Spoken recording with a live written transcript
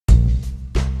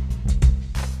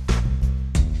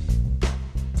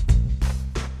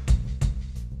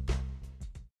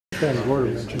Danny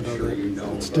Gordon mentioned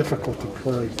that it's difficult to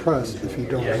play press if you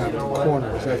don't have the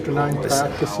corners. After 9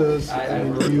 practices, I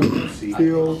mean, do you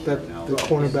feel that the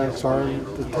cornerbacks are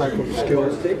the type of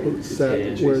skill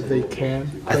set where they can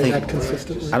play that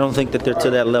consistently? I don't think that they're to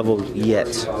that level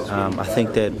yet. I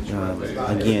think that,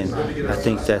 again, I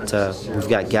think that we've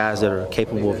got guys that are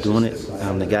capable of doing it.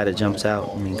 The guy that jumps out,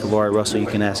 I mean, KeiVarae Russell, you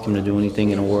can ask him to do anything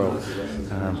in the world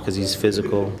because he's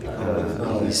physical,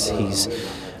 he's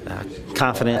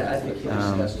confident,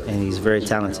 and he's very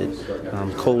talented.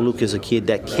 Cole Luke is a kid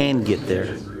that can get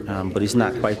there, but he's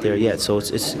not quite there yet. So it's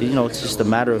just a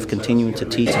matter of continuing to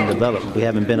teach and develop. We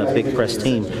haven't been a big press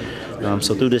team.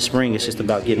 So through this spring, it's just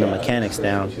about getting the mechanics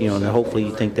down, and hopefully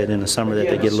you think that in the summer that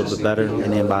they get a little bit better,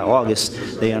 and then by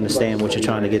August they understand what you're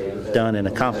trying to get done and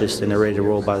accomplished, and they're ready to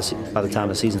roll by the time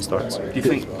the season starts. Do you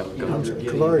think?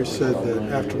 KeiVarae said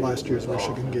that after last year's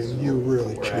Michigan game, you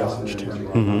really challenged him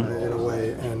in a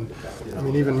way, and I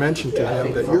mean, even mentioned to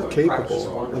him that you're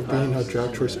capable of being a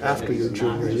draft choice after your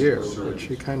junior year, which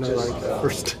he kind of like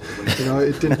first,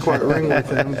 it didn't quite ring with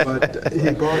him, but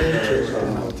he bought into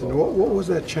it. What was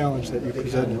that challenge that you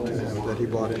presented to him that he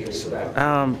bought into?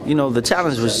 The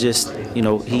challenge was just,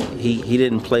 he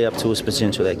didn't play up to his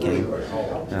potential that game.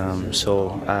 So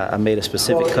I made a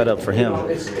specific cut up for him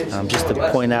just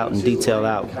to point out and detail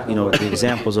out, the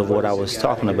examples of what I was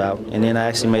talking about. And then I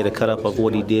actually made a cut up of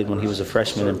what he did when he was a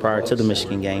freshman and prior to the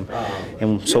Michigan game.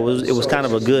 And so it was kind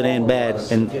of a good and bad.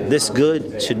 And this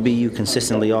good should be you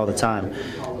consistently all the time.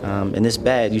 And this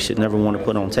bad you should never want to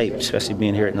put on tape, especially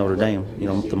being here at Notre Dame,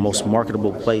 the most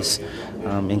marketable place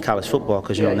in college football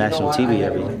because you're on national TV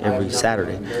every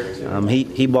Saturday.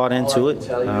 He bought into it,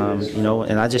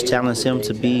 and I just challenged him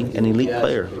to be an elite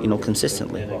player,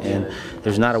 consistently. And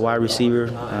there's not a wide receiver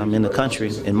in the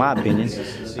country, in my opinion.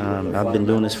 I've been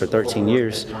doing this for 13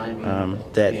 years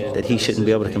that he shouldn't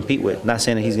be able to compete with. Not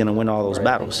saying that he's going to win all those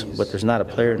battles, but there's not a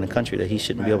player in the country that he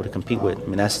shouldn't be able to compete with. I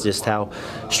mean, that's just how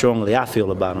strongly I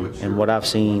feel about him and what I've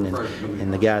seen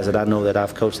and the guys that I know that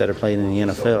I've coached that are playing in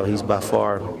the NFL. He's by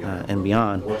far and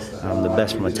beyond the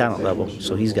best from a talent level.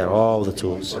 So he's got all the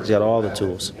tools. He's got all the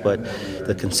tools. But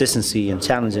the consistency and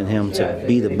challenging him to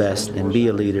be the best and be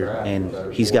a leader,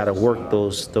 and he's got to work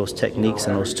those techniques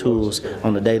and those tools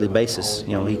on a daily basis.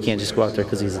 He can't just go out there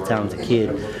because he's a talented kid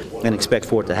and expect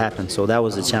for it to happen. So that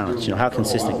was the challenge. How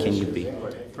consistent can you be?